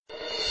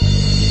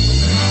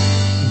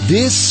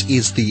This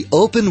is the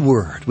Open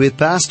Word with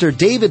Pastor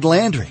David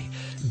Landry.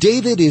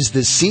 David is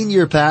the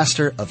senior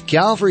pastor of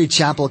Calvary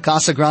Chapel,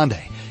 Casa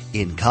Grande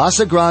in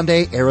Casa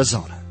Grande,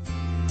 Arizona.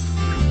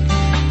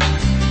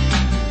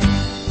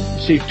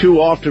 See, too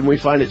often we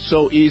find it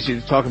so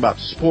easy to talk about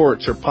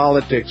sports or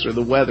politics or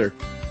the weather.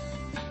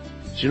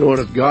 But you know what?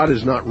 If God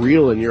is not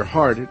real in your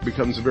heart, it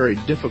becomes very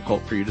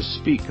difficult for you to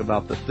speak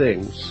about the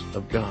things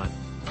of God.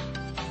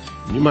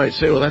 And you might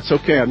say, well, that's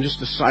okay. I'm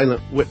just a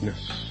silent witness.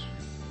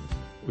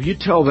 Well, you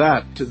tell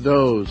that to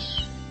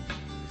those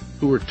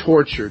who were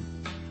tortured,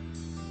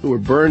 who were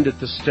burned at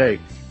the stake,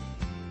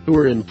 who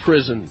were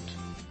imprisoned,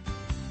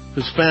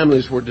 whose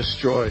families were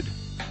destroyed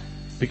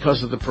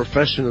because of the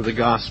profession of the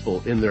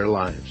gospel in their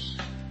lives.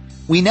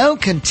 We now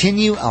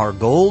continue our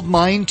gold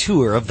mine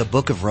tour of the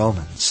book of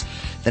Romans.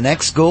 The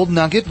next gold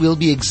nugget we'll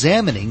be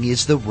examining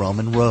is the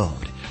Roman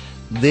road.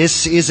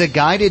 This is a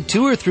guided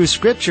tour through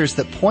scriptures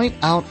that point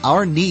out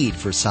our need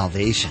for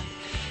salvation.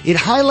 It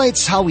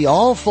highlights how we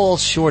all fall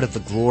short of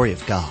the glory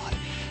of God,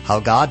 how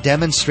God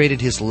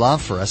demonstrated His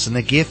love for us in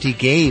the gift He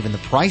gave and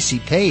the price He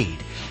paid,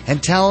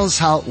 and tells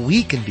how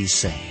we can be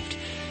saved.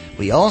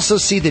 We also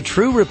see that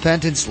true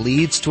repentance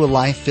leads to a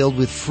life filled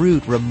with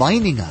fruit,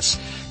 reminding us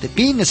that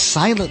being a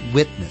silent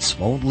witness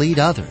won't lead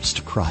others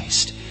to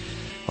Christ.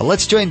 Well,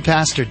 let's join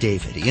Pastor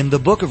David in the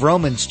book of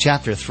Romans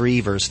chapter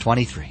 3, verse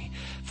 23,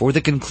 for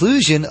the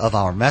conclusion of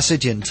our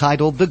message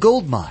entitled The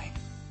Gold Mine.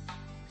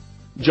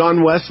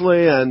 John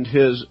Wesley and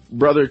his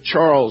brother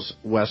Charles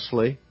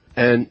Wesley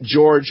and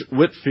George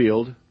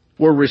Whitefield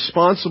were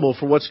responsible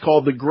for what's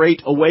called the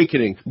Great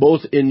Awakening,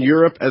 both in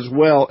Europe as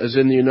well as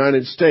in the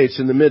United States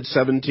in the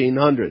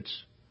mid-1700s.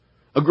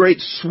 A great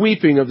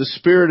sweeping of the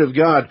Spirit of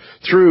God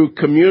through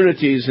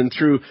communities and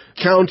through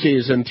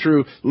counties and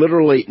through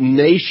literally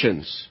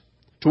nations,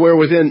 to where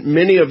within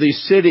many of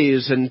these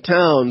cities and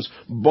towns,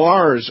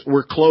 bars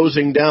were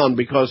closing down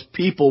because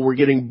people were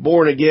getting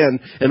born again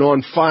and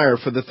on fire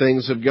for the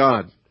things of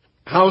God.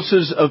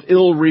 Houses of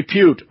ill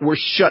repute were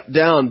shut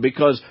down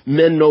because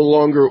men no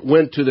longer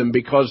went to them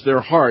because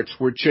their hearts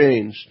were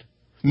changed.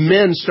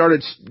 Men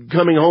started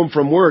coming home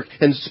from work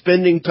and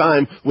spending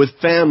time with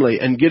family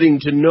and getting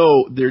to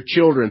know their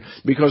children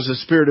because the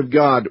Spirit of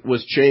God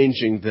was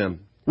changing them.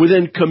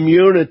 Within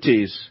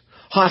communities,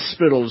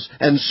 hospitals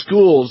and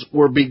schools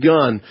were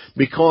begun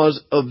because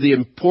of the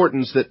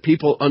importance that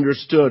people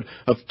understood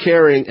of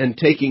caring and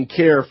taking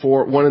care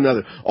for one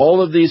another.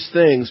 All of these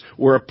things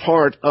were a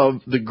part of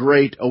the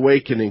Great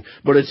Awakening.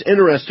 But it's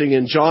interesting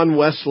in John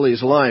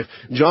Wesley's life.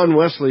 John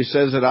Wesley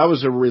says that I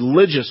was a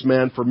religious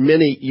man for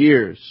many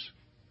years.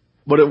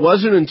 But it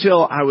wasn't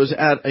until I was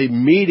at a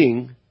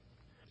meeting,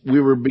 we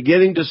were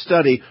beginning to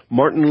study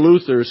Martin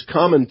Luther's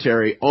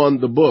commentary on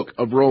the book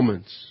of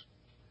Romans.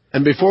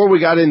 And before we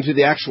got into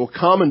the actual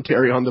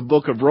commentary on the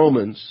book of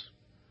Romans,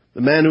 the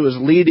man who was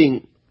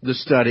leading the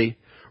study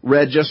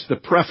read just the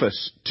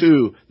preface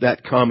to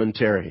that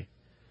commentary.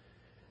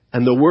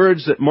 And the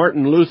words that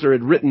Martin Luther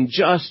had written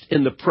just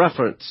in the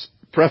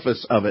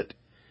preface of it,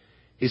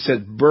 he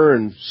said,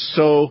 "Burn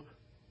so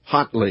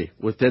hotly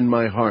within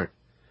my heart.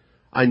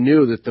 I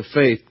knew that the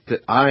faith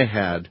that I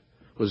had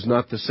was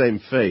not the same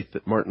faith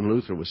that Martin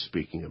Luther was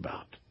speaking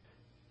about."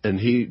 And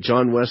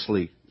John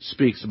Wesley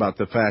speaks about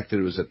the fact that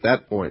it was at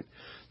that point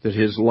that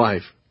his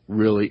life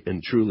really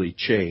and truly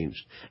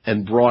changed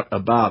and brought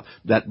about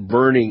that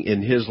burning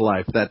in his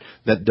life, that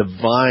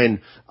divine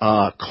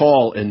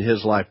call in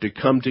his life to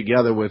come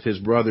together with his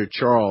brother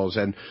Charles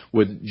and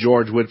with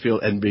George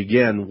Whitefield and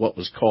begin what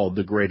was called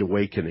the Great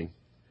Awakening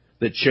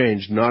that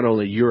changed not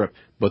only Europe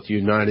but the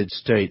United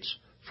States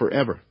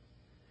forever.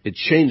 It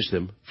changed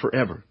them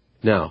forever.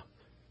 Now,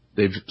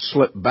 they've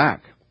slipped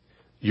back.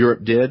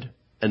 Europe did,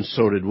 and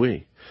so did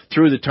we.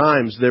 Through the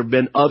times, there have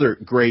been other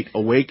great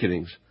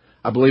awakenings.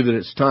 I believe that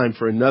it's time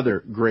for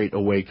another great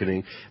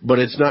awakening, but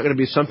it's not going to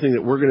be something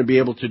that we're going to be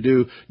able to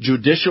do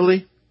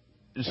judicially.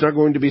 It's not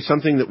going to be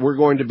something that we're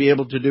going to be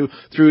able to do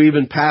through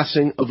even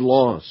passing of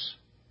laws.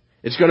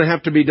 It's going to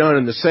have to be done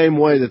in the same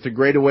way that the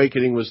Great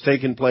Awakening was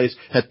taking place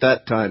at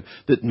that time,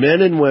 that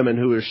men and women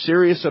who are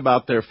serious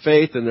about their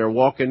faith and their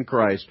walk in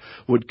Christ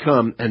would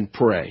come and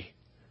pray,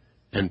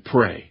 and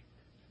pray,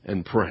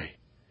 and pray.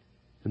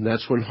 And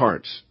that's when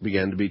hearts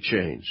began to be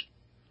changed.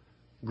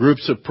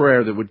 Groups of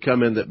prayer that would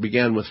come in that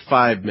began with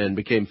 5 men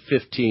became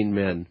 15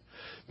 men,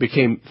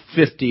 became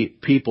 50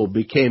 people,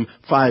 became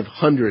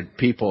 500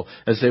 people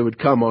as they would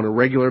come on a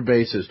regular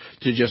basis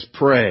to just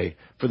pray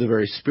for the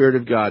very Spirit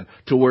of God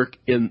to work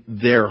in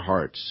their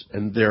hearts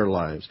and their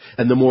lives.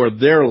 And the more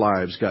their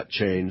lives got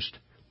changed,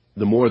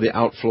 the more the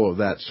outflow of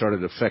that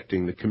started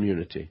affecting the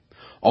community.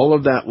 All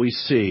of that we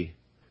see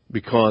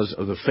because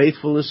of the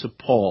faithfulness of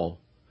Paul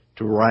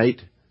to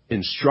write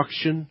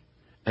instruction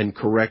and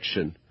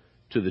correction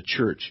to the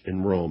church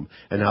in Rome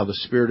and how the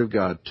Spirit of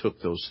God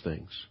took those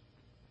things.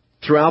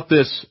 Throughout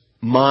this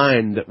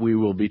mine that we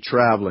will be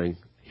traveling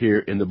here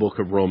in the book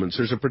of Romans,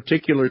 there's a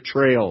particular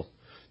trail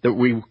that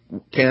we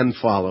can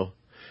follow.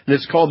 And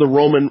it's called the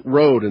Roman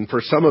road. And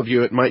for some of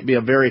you, it might be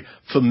a very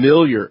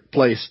familiar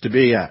place to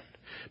be at.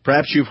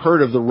 Perhaps you've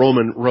heard of the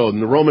Roman road.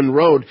 And the Roman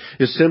road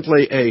is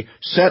simply a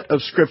set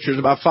of scriptures,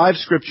 about 5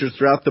 scriptures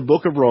throughout the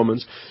book of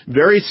Romans,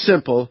 very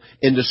simple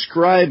in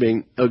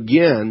describing,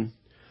 again,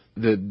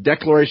 the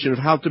declaration of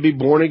how to be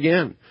born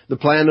again, the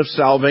plan of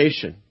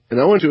salvation. And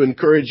I want to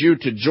encourage you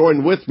to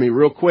join with me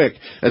real quick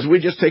as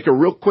we just take a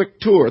real quick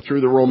tour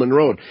through the Roman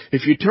road.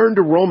 If you turn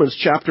to Romans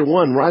chapter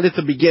 1, right at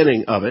the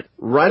beginning of it,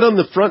 right on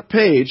the front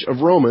page of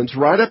Romans,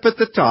 right up at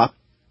the top,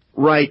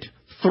 write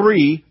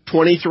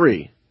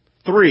 3:23.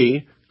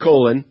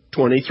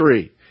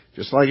 3:23.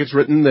 Just like it's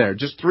written there.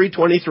 Just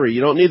 3:23.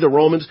 You don't need the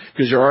Romans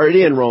because you're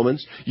already in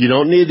Romans. You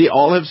don't need the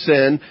all have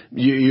sinned.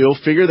 You'll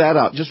figure that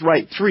out. Just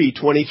write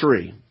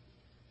 3:23.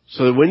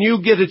 So that when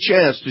you get a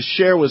chance to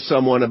share with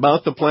someone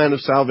about the plan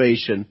of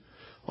salvation,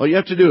 all you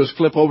have to do is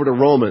flip over to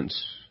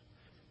Romans.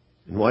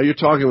 And while you're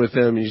talking with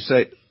them, you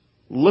say,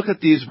 look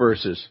at these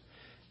verses.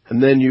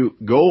 And then you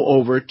go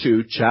over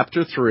to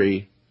chapter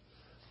 3,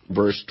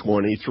 verse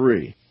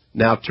 23.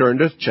 Now turn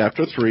to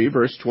chapter 3,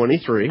 verse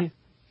 23,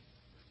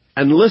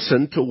 and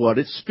listen to what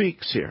it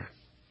speaks here.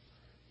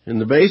 In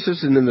the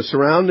basis and in the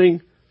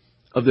surrounding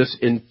of this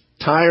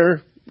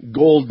entire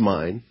gold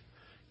mine,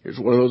 here's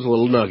one of those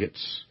little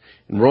nuggets.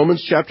 In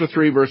Romans chapter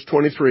 3, verse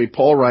 23,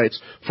 Paul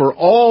writes, "For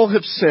all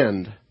have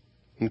sinned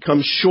and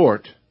come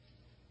short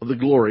of the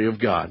glory of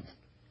God."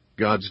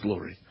 God's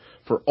glory.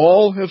 For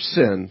all have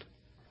sinned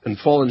and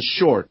fallen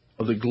short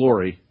of the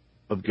glory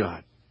of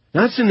God.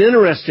 That's an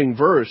interesting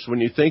verse when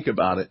you think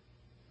about it.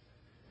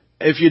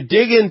 If you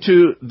dig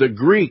into the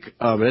Greek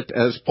of it,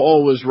 as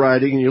Paul was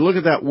writing, and you look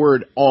at that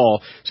word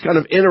all, it's kind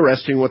of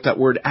interesting what that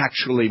word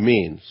actually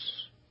means.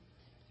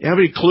 You have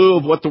any clue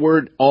of what the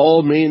word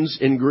all means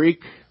in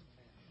Greek?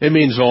 It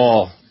means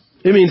all.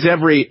 It means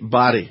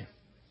everybody.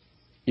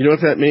 You know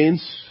what that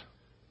means?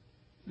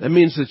 That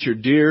means that your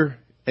dear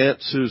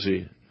Aunt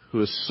Susie, who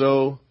is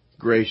so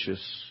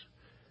gracious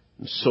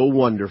and so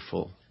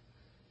wonderful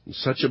and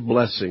such a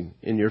blessing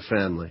in your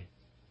family,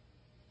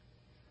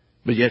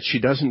 but yet she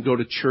doesn't go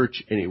to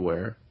church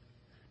anywhere.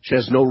 She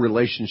has no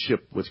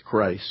relationship with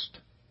Christ.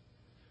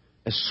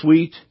 As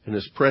sweet and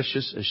as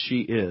precious as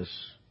she is,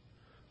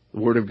 the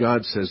Word of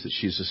God says that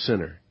she's a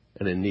sinner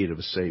and in need of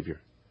a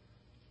Savior.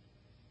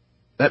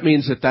 That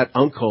means that that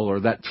uncle or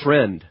that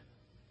friend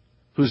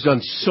who's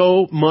done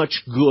so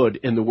much good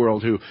in the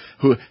world,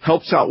 who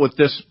helps out with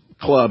this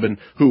club and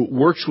who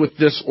works with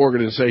this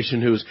organization,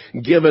 who's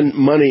given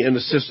money and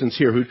assistance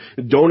here, who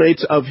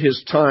donates of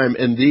his time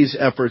in these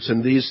efforts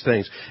and these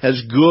things, as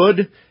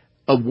good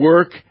a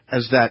work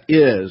as that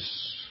is,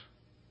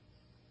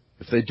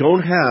 if they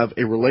don't have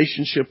a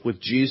relationship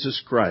with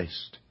Jesus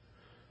Christ,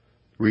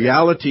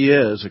 reality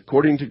is,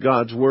 according to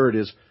God's Word,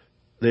 is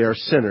they are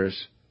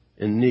sinners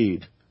in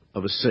need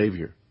of a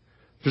Savior.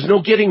 There's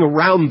no getting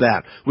around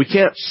that. We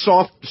can't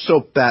soft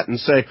soap that and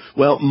say,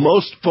 well,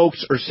 most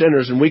folks are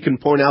sinners and we can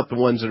point out the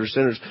ones that are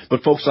sinners,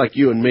 but folks like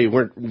you and me,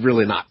 we're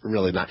really not.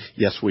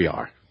 Yes, we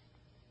are.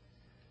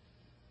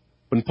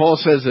 When Paul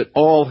says that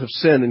all have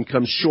sinned and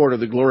come short of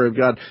the glory of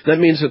God, that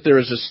means that there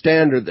is a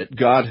standard that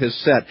God has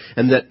set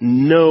and that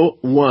no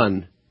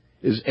one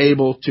is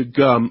able to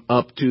come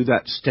up to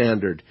that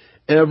standard.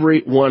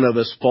 Every one of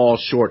us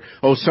falls short.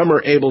 Oh, some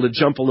are able to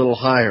jump a little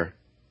higher.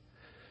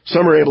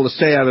 Some are able to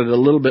stay at it a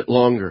little bit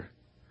longer.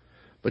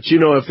 But you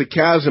know, if the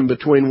chasm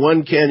between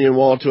one canyon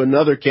wall to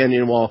another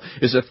canyon wall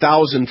is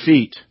 1,000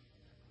 feet,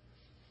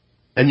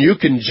 and you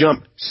can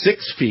jump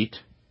 6 feet,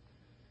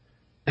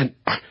 and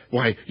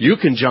why, you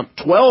can jump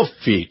 12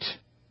 feet.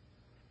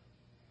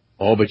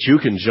 Oh, but you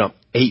can jump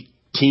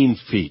 18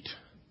 feet.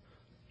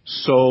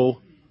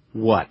 So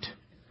what?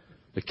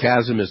 The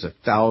chasm is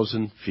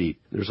 1,000 feet.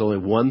 There's only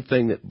one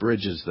thing that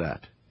bridges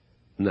that,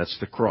 and that's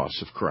the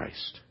cross of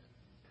Christ.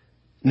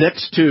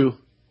 Next to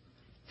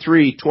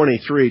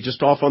 3:23,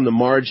 just off on the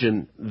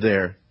margin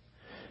there,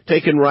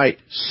 take and write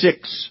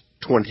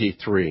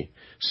 6:23.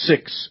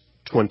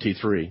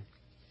 6:23.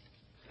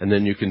 And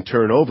then you can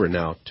turn over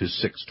now to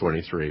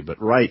 6:23,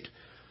 but write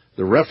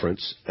the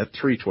reference at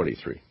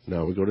 3:23.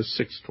 Now we go to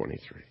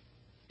 6:23.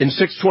 In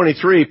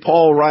 6:23,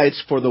 Paul writes,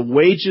 "For the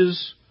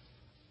wages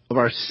of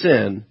our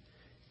sin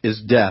is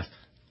death,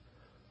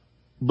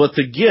 but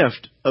the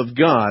gift of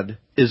God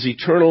is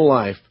eternal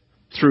life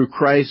through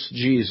Christ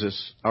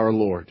Jesus our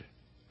Lord."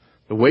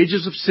 The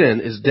wages of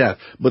sin is death,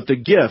 but the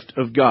gift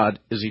of God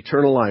is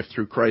eternal life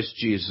through Christ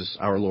Jesus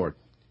our Lord.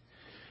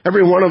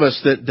 Every one of us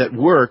that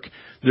work,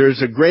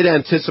 there's a great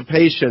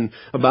anticipation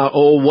about,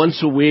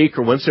 once a week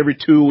or once every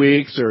 2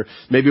 weeks or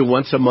maybe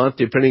once a month,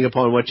 depending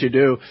upon what you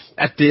do.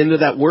 At the end of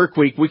that work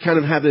week, we kind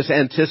of have this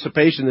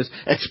anticipation, this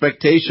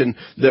expectation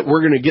that we're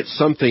going to get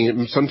something.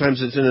 And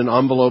sometimes it's in an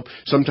envelope.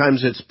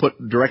 Sometimes it's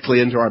put directly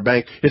into our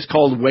bank. It's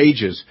called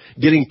wages,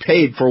 getting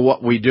paid for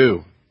what we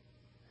do.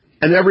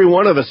 And every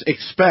one of us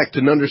expect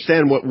and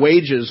understand what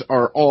wages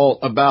are all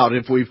about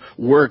if we've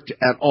worked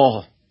at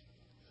all.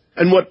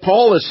 And what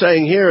Paul is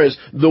saying here is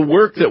the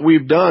work that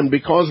we've done,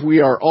 because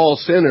we are all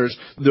sinners,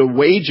 the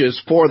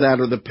wages for that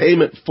or the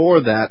payment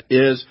for that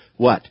is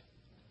what?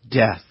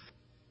 Death.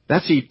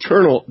 That's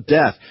eternal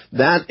death.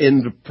 That,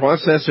 in the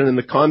process and in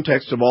the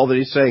context of all that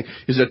he's saying,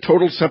 is a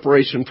total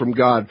separation from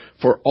God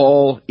for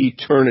all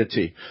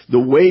eternity. The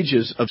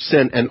wages of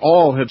sin, and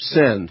all have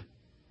sinned,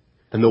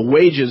 and the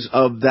wages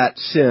of that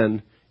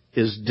sin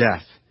is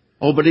death.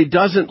 Oh, but he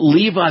doesn't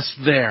leave us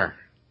there.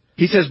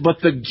 He says, but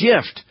the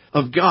gift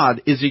of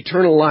God is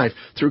eternal life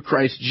through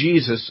Christ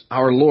Jesus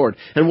our Lord.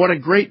 And what a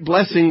great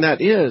blessing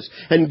that is.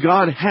 And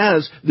God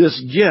has this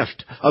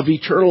gift of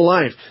eternal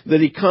life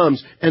that he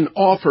comes and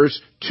offers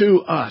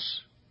to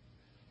us.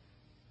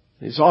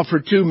 He's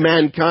offered to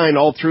mankind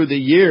all through the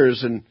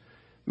years, and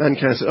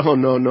mankind said, oh,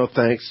 no,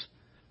 thanks.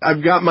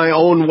 I've got my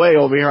own way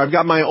over here. I've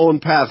got my own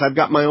path. I've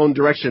got my own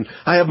direction.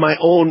 I have my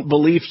own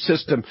belief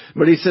system.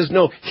 But he says,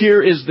 no,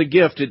 here is the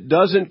gift. It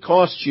doesn't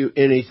cost you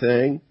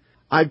anything.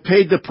 I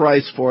paid the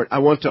price for it. I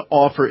want to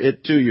offer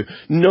it to you.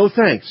 No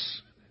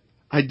thanks.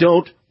 I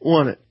don't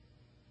want it.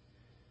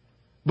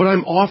 But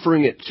I'm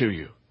offering it to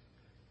you.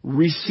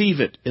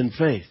 Receive it in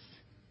faith.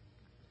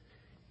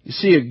 You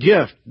see, a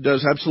gift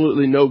does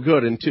absolutely no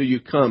good until you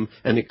come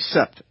and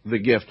accept the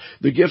gift.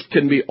 The gift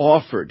can be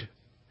offered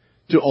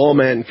to all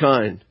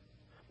mankind,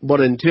 but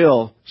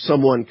until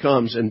someone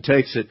comes and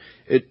takes it,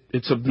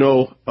 it's of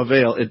no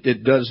avail.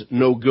 It does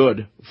no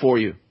good for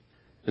you.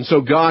 And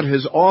so God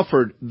has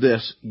offered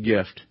this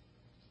gift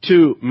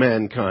to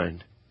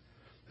mankind,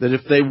 that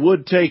if they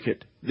would take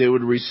it, they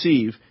would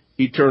receive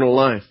eternal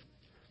life.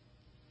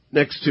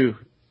 Next to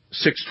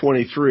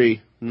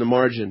 6:23 in the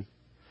margin,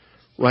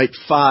 write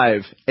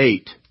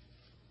 5:8,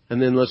 and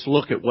then let's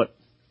look at what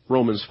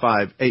Romans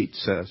 5:8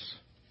 says.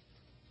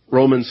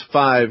 Romans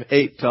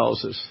 5:8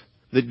 tells us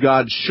that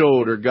God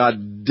showed, or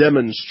God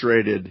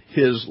demonstrated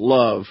his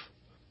love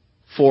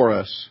for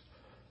us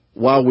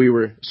while we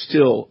were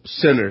still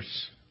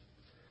sinners.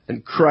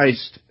 And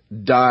Christ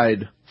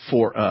died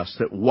for us.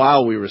 That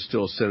while we were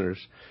still sinners,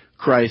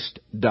 Christ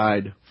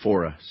died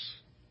for us.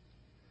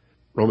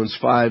 Romans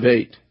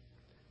 5:8.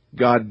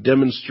 God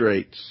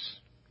demonstrates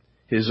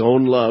his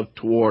own love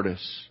toward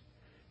us.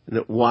 And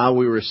that while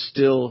we were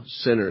still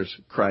sinners,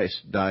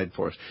 Christ died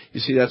for us. You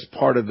see, that's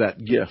part of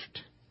that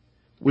gift.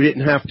 We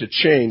didn't have to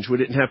change. We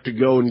didn't have to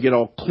go and get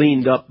all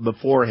cleaned up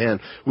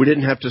beforehand. We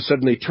didn't have to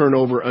suddenly turn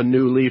over a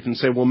new leaf and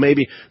say, well,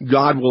 maybe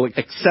God will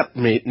accept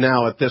me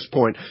now at this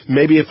point.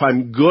 Maybe if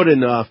I'm good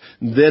enough,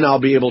 then I'll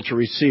be able to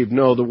receive.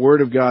 No, the Word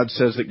of God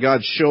says that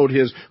God showed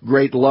his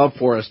great love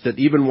for us, that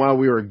even while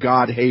we were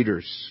God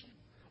haters,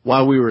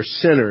 while we were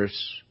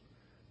sinners,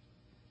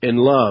 in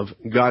love,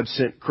 God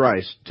sent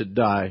Christ to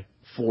die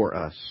for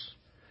us.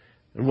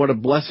 And what a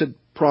blessed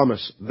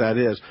promise that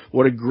is.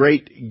 What a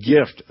great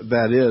gift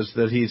that is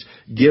that he's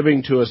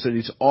giving to us, that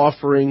he's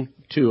offering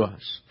to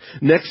us.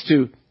 Next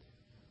to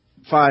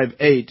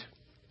 5:8,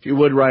 if you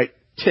would write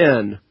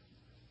 10,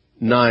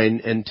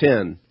 9, and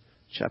 10.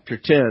 Chapter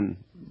 10,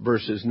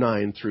 verses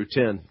 9 through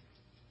 10.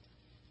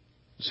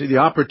 See, the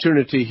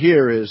opportunity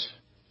here is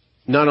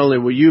not only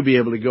will you be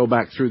able to go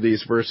back through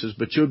these verses,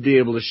 but you'll be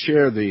able to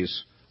share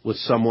these with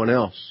someone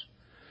else.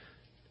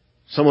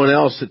 Someone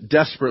else that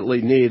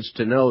desperately needs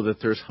to know that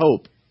there's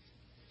hope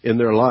in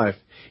their life,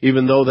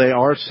 even though they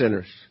are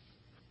sinners.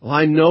 Well,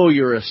 I know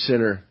you're a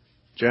sinner,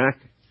 Jack,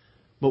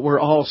 but we're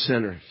all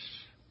sinners.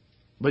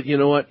 But you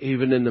know what?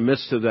 Even in the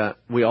midst of that,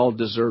 we all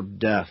deserve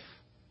death.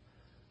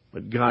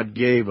 But God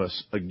gave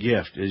us a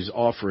gift. He's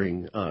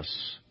offering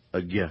us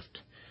a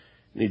gift.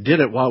 And he did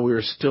it while we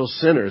were still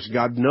sinners.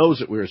 God knows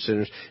that we were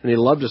sinners, and he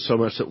loved us so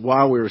much that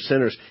while we were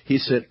sinners, he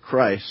sent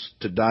Christ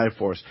to die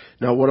for us.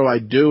 Now, what do I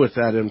do with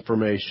that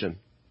information?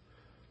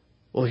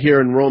 Well,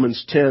 here in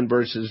Romans 10,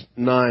 verses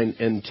 9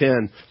 and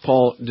 10,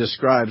 Paul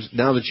describes,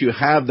 now that you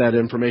have that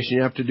information,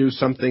 you have to do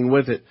something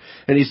with it.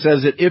 And he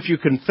says that if you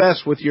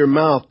confess with your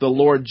mouth the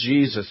Lord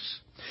Jesus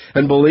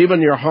and believe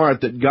in your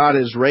heart that God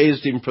has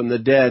raised him from the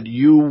dead,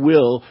 you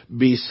will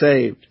be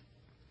saved.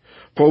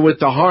 For with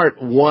the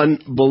heart one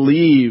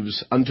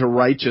believes unto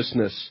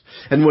righteousness,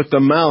 and with the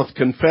mouth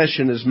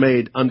confession is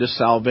made unto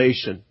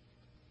salvation.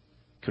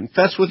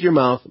 Confess with your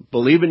mouth,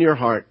 believe in your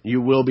heart,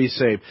 you will be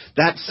saved.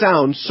 That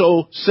sounds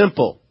so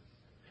simple.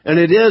 And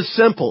it is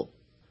simple,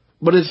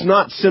 but it's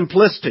not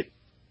simplistic.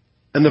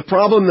 And the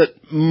problem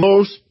that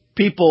most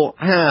people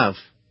have,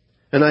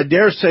 and I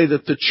dare say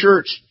that the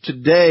church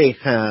today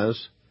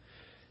has,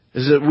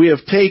 is that we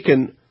have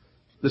taken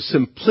the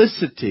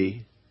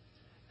simplicity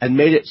and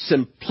made it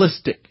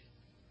simplistic.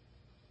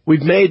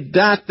 We've made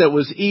that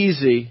was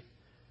easy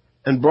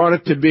and brought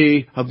it to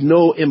be of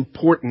no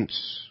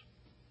importance.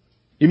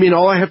 You mean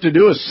all I have to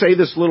do is say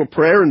this little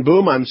prayer and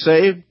boom, I'm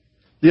saved?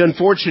 The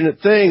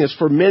unfortunate thing is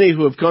for many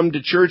who have come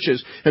to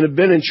churches and have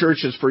been in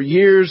churches for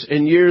years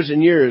and years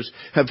and years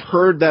have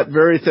heard that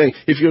very thing.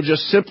 If you'll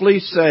just simply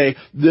say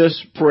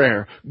this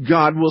prayer,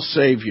 God will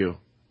save you.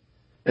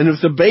 And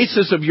if the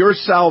basis of your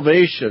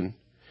salvation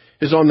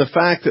is on the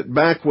fact that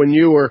back when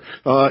you were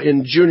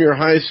in junior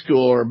high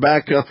school or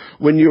back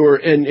when you were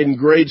in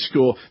grade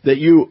school that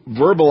you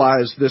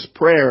verbalized this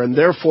prayer and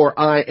therefore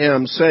I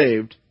am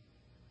saved,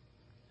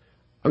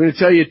 I'm going to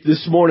tell you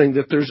this morning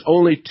that there's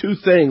only two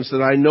things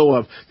that I know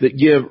of that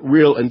give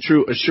real and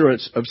true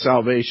assurance of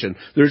salvation.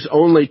 There's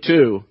only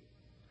two.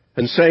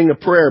 And saying a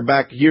prayer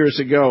back years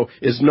ago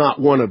is not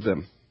one of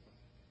them.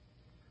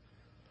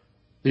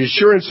 The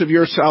assurance of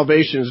your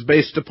salvation is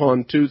based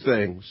upon two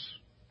things.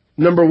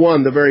 Number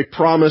one, the very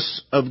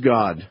promise of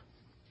God.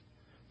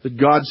 That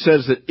God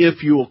says that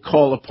if you will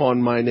call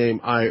upon my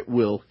name, I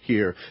will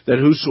hear. That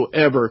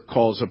whosoever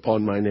calls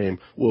upon my name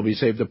will be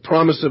saved. The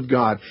promise of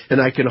God. And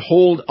I can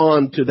hold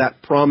on to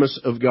that promise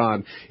of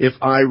God if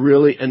I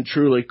really and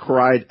truly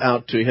cried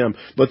out to Him.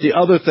 But the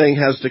other thing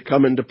has to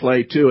come into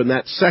play too. And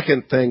that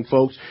second thing,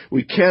 folks,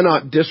 we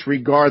cannot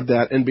disregard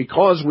that. And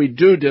because we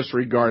do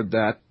disregard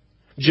that,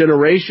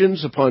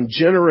 generations upon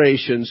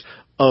generations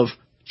of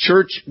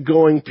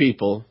church-going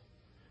people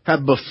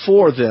have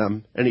before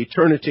them an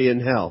eternity in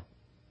hell.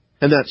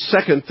 And that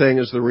second thing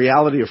is the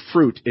reality of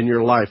fruit in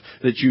your life,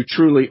 that you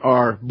truly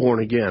are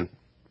born again.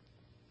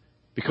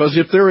 Because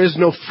if there is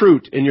no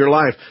fruit in your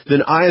life,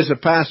 then I as a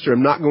pastor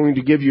am not going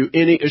to give you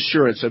any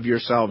assurance of your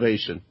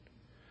salvation.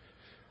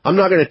 I'm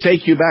not going to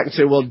take you back and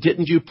say, well,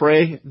 didn't you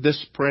pray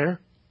this prayer?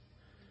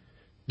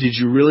 Did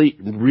you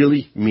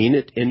really mean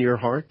it in your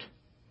heart?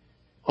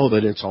 Oh,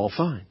 then it's all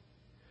fine.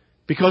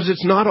 Because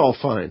it's not all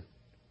fine.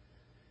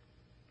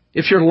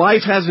 If your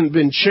life hasn't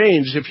been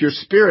changed, if your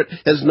spirit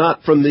has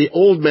not from the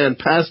old man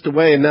passed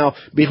away and now,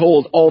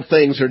 behold, all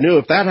things are new,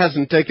 if that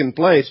hasn't taken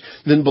place,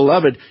 then,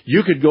 beloved,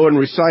 you could go and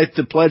recite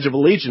the Pledge of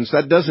Allegiance.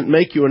 That doesn't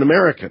make you an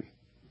American.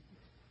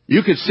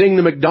 You could sing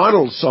the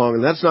McDonald's song,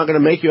 and that's not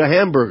going to make you a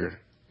hamburger.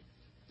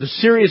 The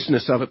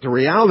seriousness of it, the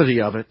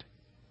reality of it,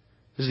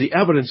 is the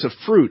evidence of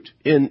fruit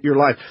in your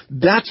life.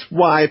 That's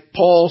why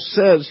Paul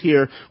says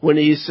here, when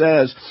he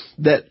says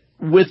that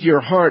with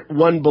your heart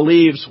one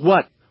believes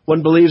what?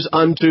 One believes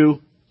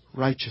unto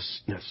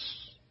righteousness.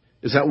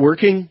 Is that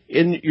working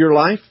in your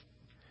life?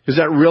 Is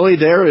that really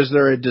there? Is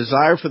there a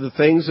desire for the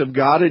things of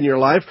God in your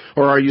life?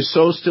 Or are you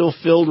so still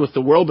filled with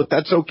the world? But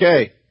that's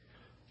okay.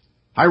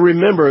 I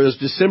remember it was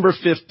December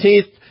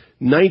 15th,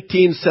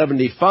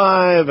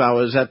 1975. I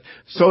was at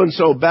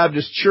so-and-so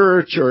Baptist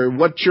church or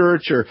what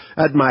church or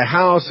at my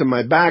house in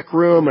my back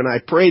room, and I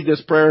prayed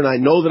this prayer, and I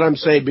know that I'm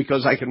saved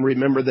because I can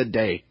remember the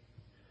day.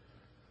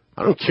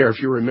 I don't care if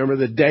you remember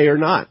the day or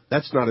not.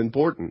 That's not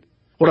important.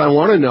 What I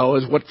want to know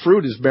is what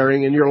fruit is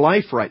bearing in your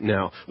life right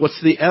now. What's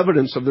the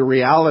evidence of the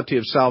reality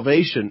of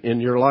salvation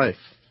in your life?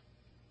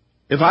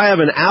 If I have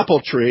an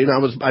apple tree,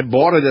 and I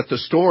bought it at the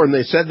store, and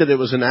they said that it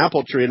was an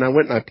apple tree, and I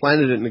went and I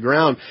planted it in the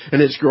ground,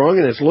 and it's growing,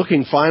 and it's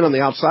looking fine on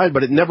the outside,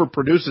 but it never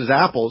produces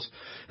apples.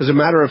 As a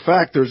matter of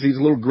fact, there's these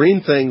little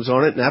green things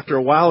on it, and after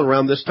a while,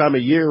 around this time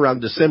of year,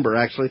 around December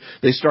actually,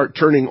 they start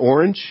turning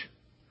orange.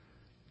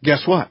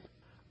 Guess what?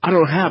 I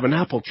don't have an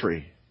apple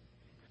tree.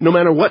 No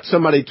matter what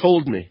somebody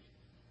told me,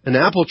 an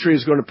apple tree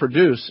is going to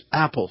produce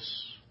apples.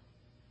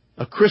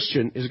 A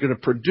Christian is going to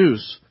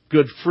produce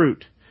good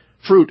fruit,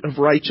 fruit of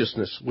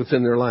righteousness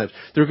within their lives.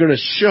 They're going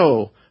to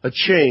show a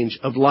change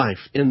of life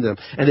in them.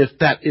 And if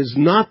that is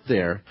not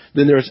there,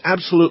 then there is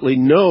absolutely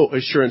no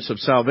assurance of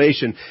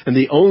salvation. And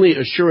the only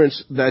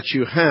assurance that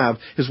you have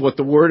is what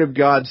the Word of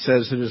God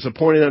says, it is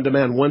appointed unto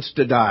man once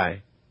to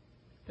die.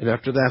 And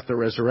after that, the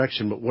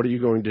resurrection. But what are you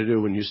going to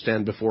do when you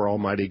stand before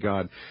Almighty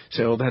God?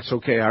 Say, oh, that's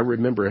okay. I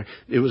remember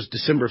it was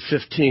December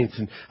 15th,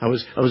 and I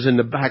was in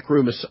the back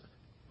room.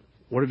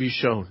 What have you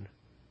shown?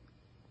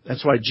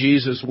 That's why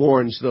Jesus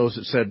warns those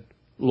that said,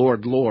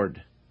 Lord,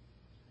 Lord.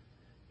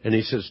 And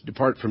He says,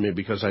 depart from me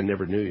because I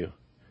never knew you.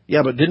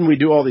 Yeah, but didn't we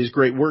do all these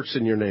great works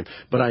in your name?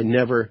 But I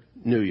never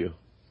knew you.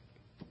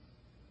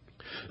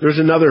 There's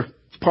another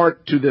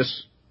part to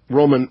this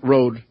Roman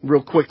road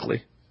real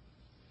quickly.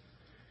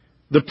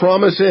 The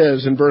promise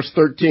is, in verse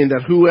 13,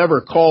 that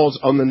whoever calls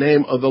on the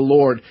name of the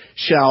Lord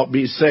shall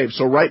be saved.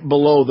 So right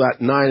below that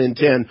 9 and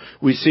 10,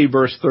 we see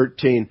verse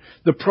 13.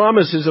 The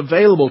promise is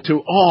available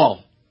to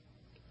all.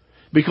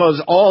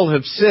 Because all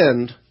have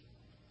sinned,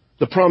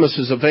 the promise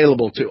is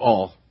available to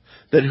all.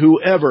 That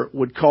whoever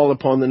would call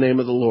upon the name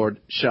of the Lord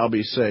shall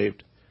be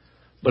saved.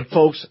 But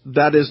folks,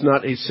 that is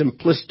not a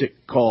simplistic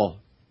call.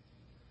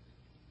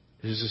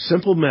 It is a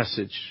simple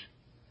message.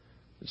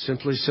 It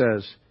simply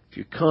says, if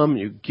you come,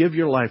 you give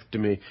your life to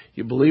me,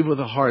 you believe with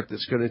a heart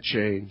that's going to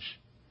change.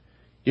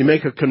 You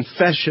make a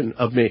confession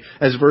of me,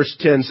 as verse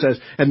 10 says,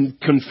 and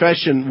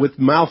confession with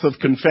mouth of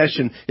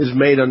confession is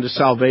made unto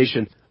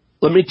salvation.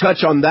 Let me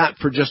touch on that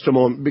for just a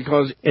moment,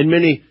 because in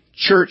many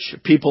church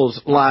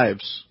people's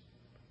lives,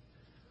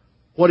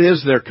 what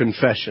is their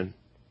confession?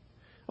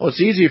 Oh, it's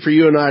easy for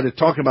you and I to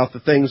talk about the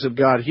things of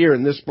God here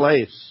in this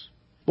place.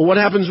 But what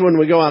happens when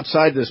we go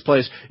outside this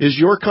place? Is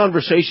your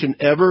conversation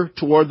ever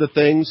toward the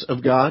things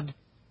of God?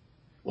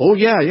 Oh,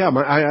 yeah.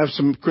 I have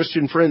some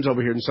Christian friends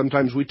over here, and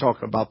sometimes we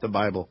talk about the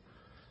Bible.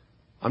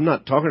 I'm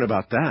not talking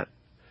about that.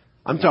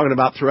 I'm talking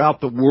about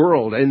throughout the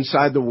world,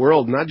 inside the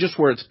world, not just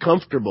where it's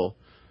comfortable,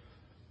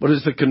 but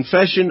is the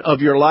confession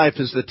of your life,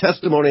 is the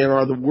testimony and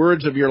are the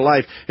words of your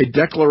life a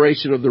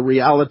declaration of the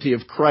reality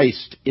of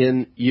Christ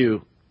in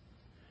you?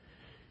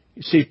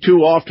 You see, too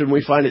often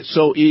we find it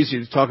so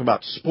easy to talk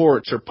about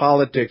sports or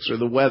politics or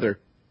the weather.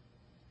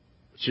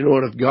 But you know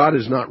what? If God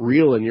is not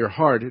real in your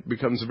heart, it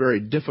becomes very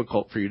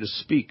difficult for you to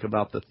speak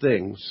about the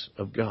things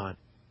of God.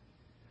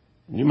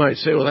 And you might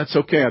say, well, that's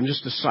okay. I'm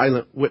just a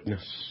silent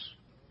witness.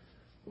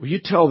 Well, you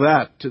tell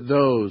that to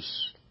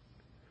those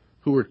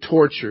who were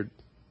tortured,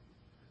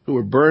 who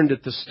were burned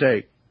at the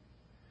stake,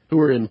 who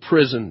were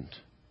imprisoned,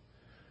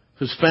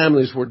 whose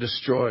families were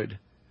destroyed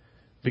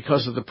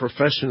because of the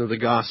profession of the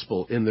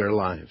gospel in their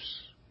lives.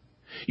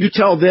 You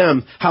tell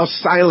them how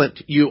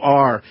silent you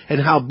are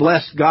and how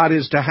blessed God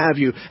is to have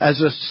you as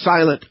a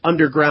silent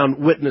underground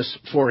witness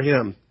for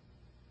Him.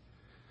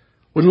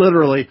 When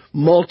literally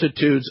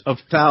multitudes of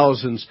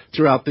thousands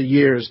throughout the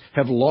years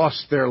have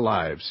lost their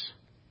lives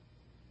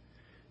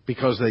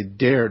because they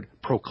dared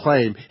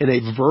proclaim in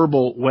a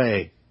verbal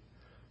way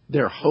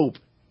their hope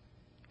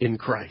in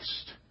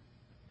Christ.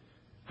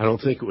 I don't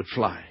think it would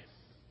fly.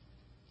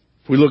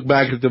 If we look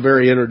back at the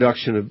very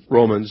introduction of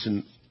Romans,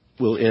 and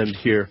we'll end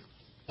here,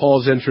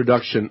 Paul's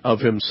introduction of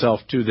himself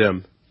to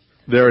them,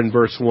 there in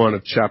verse 1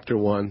 of chapter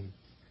 1.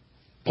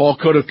 Paul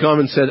could have come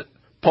and said,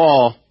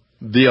 Paul,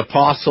 the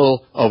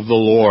apostle of the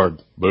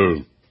Lord.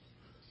 Boom.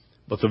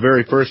 But the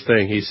very first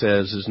thing he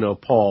says is, no,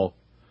 Paul,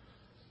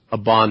 a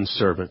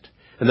bondservant.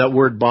 And that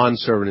word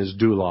bondservant is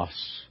doulos.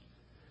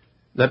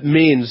 That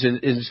means,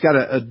 it's got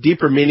a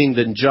deeper meaning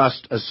than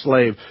just a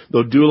slave.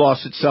 Though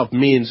doulos itself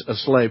means a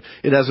slave,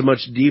 it has a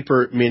much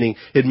deeper meaning.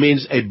 It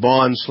means a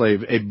bond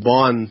slave, a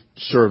bond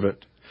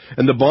servant.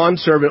 And the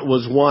bondservant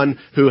was one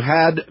who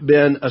had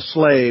been a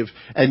slave,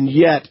 and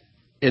yet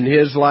in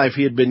his life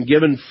he had been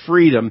given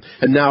freedom,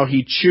 and now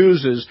he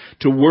chooses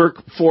to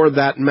work for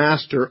that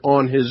master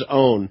on his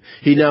own.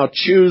 He now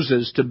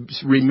chooses to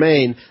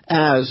remain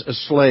as a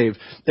slave.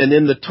 And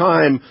in the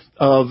time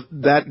of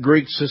that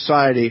Greek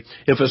society,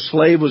 if a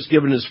slave was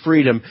given his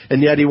freedom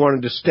and yet he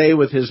wanted to stay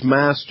with his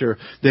master,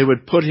 they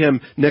would put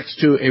him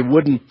next to a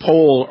wooden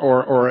pole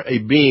or a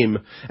beam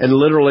and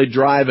literally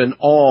drive an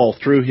awl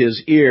through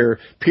his ear,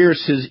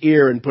 pierce his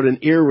ear, and put an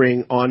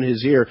earring on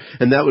his ear.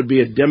 And that would be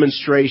a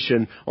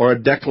demonstration or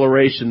a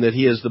declaration that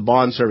he is the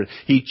bondservant.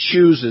 He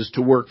chooses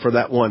to work for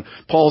that one.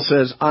 Paul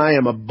says, I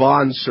am a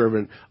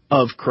bondservant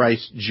of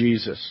Christ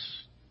Jesus.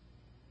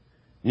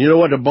 You know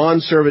what a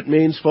bondservant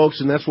means, folks?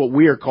 And that's what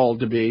we are called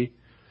to be.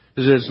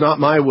 Is that it's not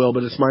my will,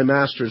 but it's my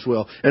master's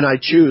will. And I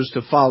choose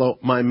to follow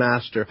my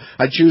master.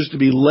 I choose to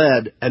be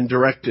led and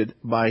directed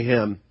by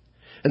him.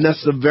 And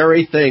that's the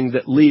very thing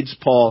that leads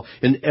Paul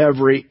in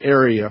every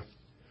area.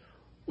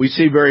 We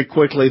see very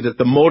quickly that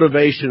the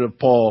motivation of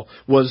Paul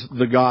was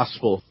the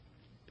gospel.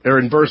 There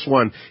in verse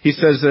 1, he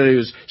says that he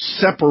was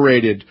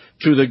separated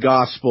to the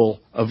gospel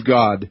of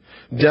God.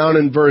 Down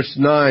in verse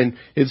 9,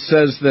 it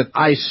says that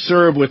I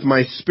serve with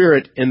my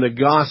spirit in the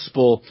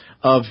gospel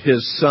of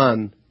his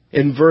Son.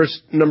 In verse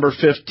number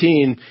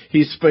 15,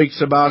 he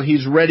speaks about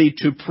he's ready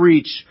to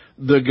preach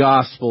the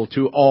gospel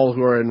to all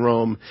who are in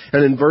Rome.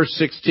 And in verse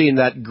 16,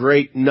 that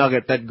great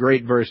nugget, that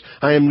great verse,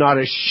 I am not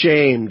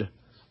ashamed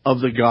of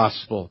the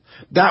gospel.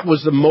 That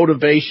was the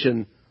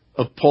motivation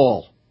of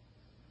Paul.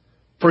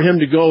 For him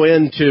to go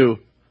into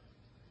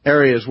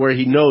areas where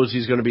he knows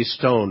he's going to be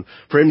stoned.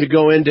 For him to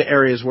go into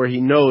areas where he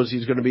knows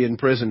he's going to be in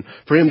prison.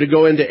 For him to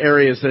go into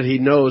areas that he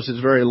knows his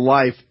very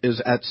life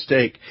is at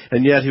stake.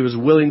 And yet he was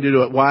willing to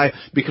do it. Why?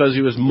 Because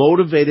he was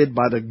motivated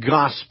by the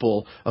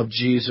gospel of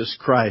Jesus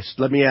Christ.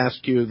 Let me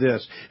ask you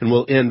this, and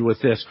we'll end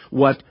with this.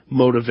 What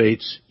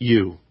motivates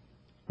you?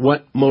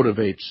 What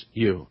motivates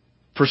you?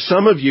 For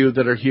some of you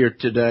that are here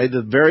today,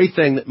 the very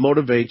thing that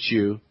motivates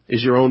you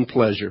is your own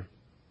pleasure.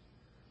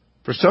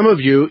 For some of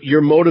you,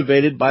 you're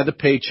motivated by the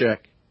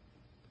paycheck.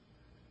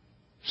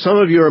 Some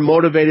of you are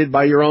motivated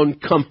by your own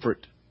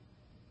comfort.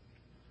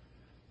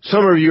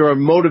 Some of you are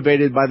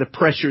motivated by the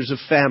pressures of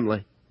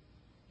family.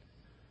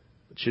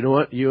 But you know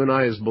what? You and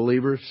I as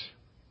believers,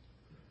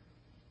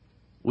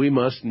 we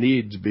must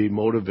needs be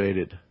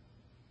motivated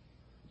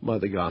by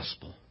the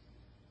gospel.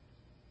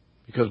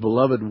 Because,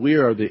 beloved, we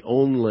are the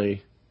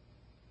only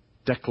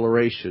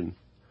declaration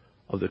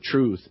of the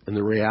truth and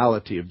the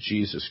reality of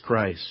Jesus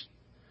Christ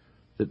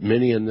that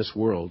many in this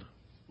world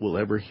will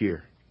ever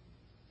hear.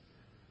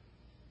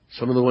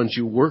 Some of the ones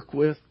you work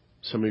with,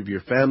 some of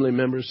your family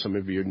members, some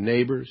of your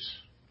neighbors,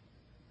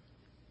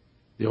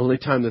 the only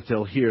time that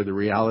they'll hear the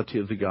reality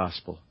of the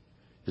gospel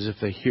is if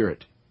they hear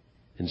it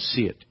and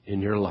see it in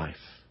your life.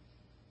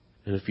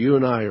 And if you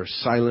and I are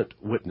silent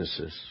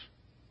witnesses,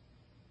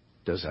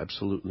 it does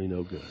absolutely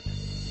no good.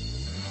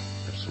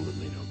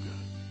 Absolutely no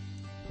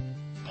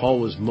good. Paul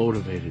was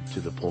motivated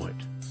to the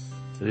point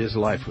that his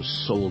life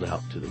was sold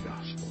out to the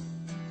gospel.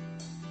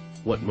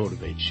 What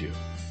motivates you?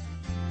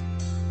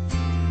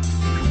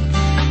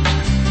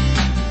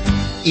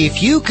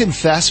 If you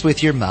confess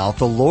with your mouth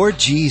the Lord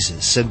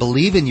Jesus and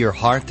believe in your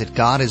heart that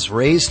God has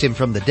raised him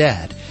from the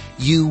dead,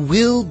 you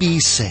will be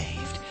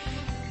saved.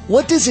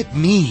 What does it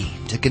mean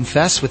to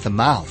confess with the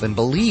mouth and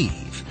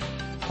believe?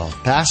 Well,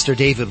 Pastor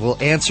David will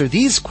answer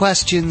these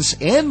questions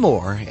and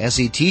more as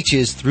he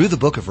teaches through the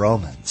book of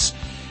Romans.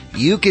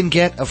 You can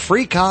get a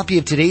free copy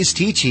of today's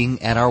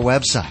teaching at our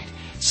website.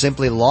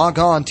 Simply log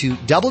on to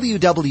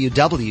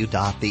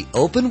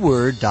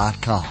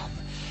www.theopenword.com.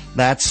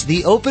 That's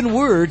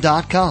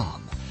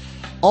theopenword.com.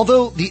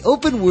 Although the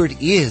Open Word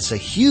is a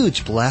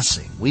huge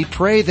blessing, we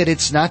pray that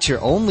it's not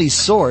your only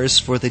source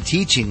for the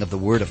teaching of the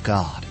Word of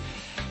God.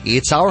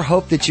 It's our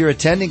hope that you're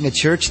attending a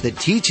church that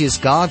teaches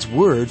God's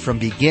Word from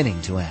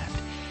beginning to end.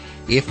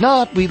 If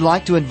not, we'd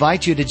like to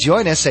invite you to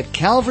join us at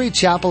Calvary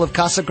Chapel of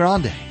Casa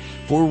Grande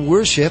for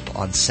worship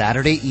on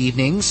Saturday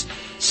evenings,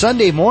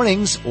 Sunday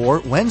mornings, or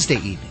Wednesday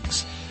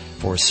evenings.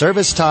 For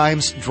service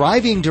times,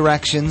 driving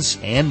directions,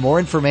 and more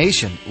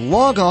information,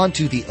 log on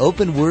to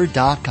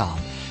theopenword.com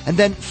and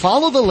then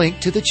follow the link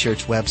to the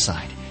church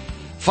website.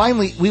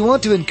 Finally, we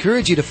want to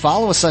encourage you to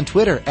follow us on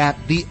Twitter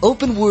at The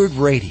Open Word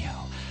Radio,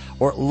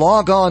 or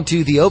log on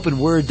to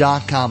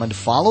theopenword.com and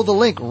follow the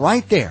link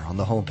right there on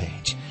the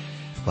homepage.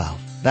 Well,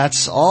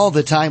 that's all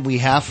the time we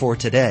have for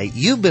today.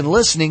 You've been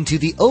listening to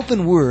The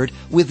Open Word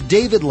with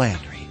David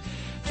Landry.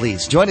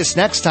 Please join us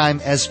next time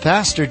as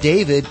Pastor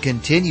David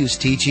continues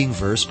teaching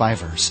verse by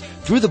verse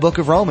through the book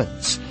of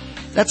Romans.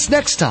 That's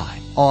next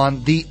time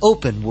on The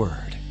Open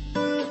Word.